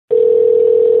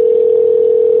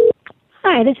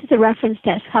Hi, this is the reference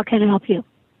desk. How can I help you?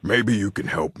 Maybe you can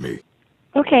help me.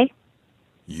 Okay.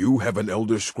 You have an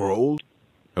Elder Scroll?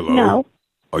 Hello? No.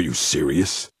 Are you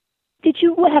serious? Did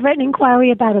you have an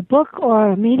inquiry about a book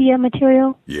or media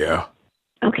material? Yeah.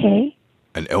 Okay.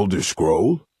 An Elder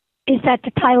Scroll? Is that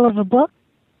the title of a book?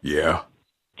 Yeah.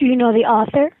 Do you know the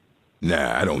author?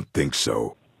 Nah, I don't think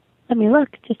so. Let me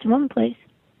look. Just a moment, please.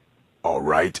 All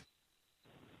right.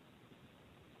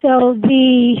 So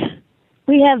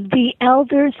we have the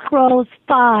Elder Scrolls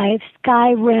V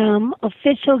Skyrim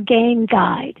official game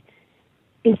guide.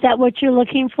 Is that what you're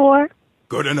looking for?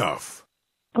 Good enough.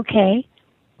 Okay.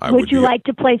 I Would you like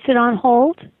to place it on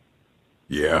hold?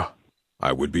 Yeah,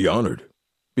 I would be honored.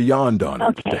 Beyond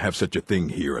honored Okay. to have such a thing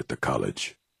here at the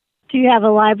college. Do you have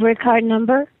a library card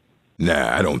number?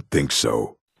 Nah, I don't think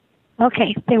so.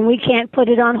 Okay, then we can't put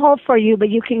it on hold for you, but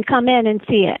you can come in and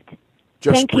see it.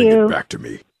 Just Thank bring you. it back to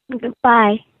me.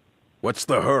 Bye. What's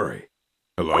the hurry?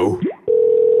 Hello?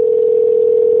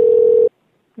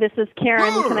 This is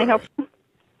Karen. Can I help you?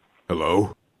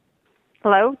 Hello?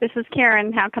 Hello, this is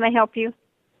Karen. How can I help you?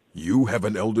 You have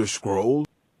an Elder Scroll?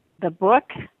 The book?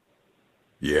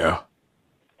 Yeah.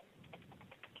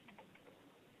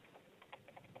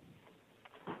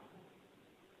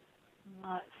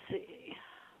 Let's see.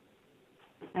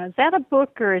 Now, is that a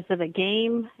book or is it a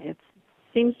game? It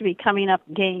seems to be coming up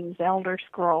games, Elder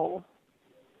Scroll.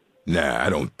 Nah, I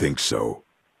don't think so.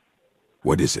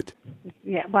 What is it?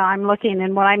 Yeah, well, I'm looking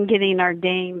and what I'm getting are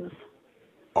games,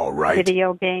 All right.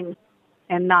 video games,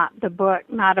 and not the book,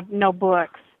 no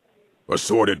books.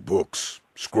 Assorted books,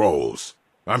 scrolls.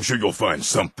 I'm sure you'll find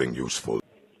something useful.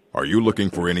 Are you looking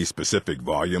for any specific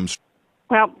volumes?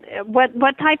 Well,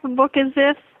 what type of book is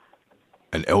this?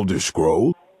 An Elder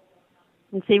Scroll?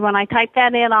 And see, when I type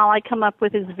that in, all I come up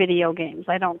with is video games.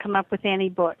 I don't come up with any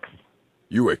books.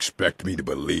 You expect me to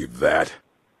believe that?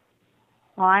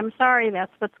 Well, I'm sorry,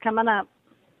 that's what's coming up.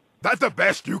 That the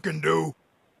best you can do?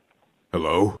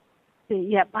 Hello? See,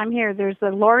 yep, I'm here. There's the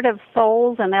Lord of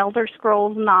Souls and Elder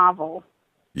Scrolls novel.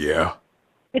 Yeah?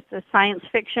 It's a science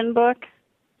fiction book.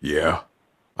 Yeah.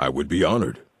 I would be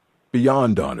honored.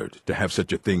 Beyond honored to have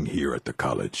such a thing here at the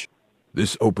college.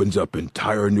 This opens up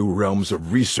entire new realms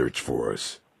of research for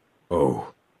us.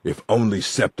 Oh, if only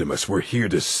Septimus were here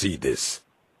to see this.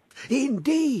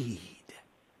 Indeed.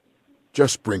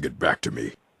 Just bring it back to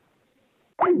me.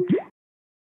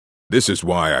 This is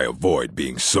why I avoid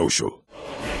being social.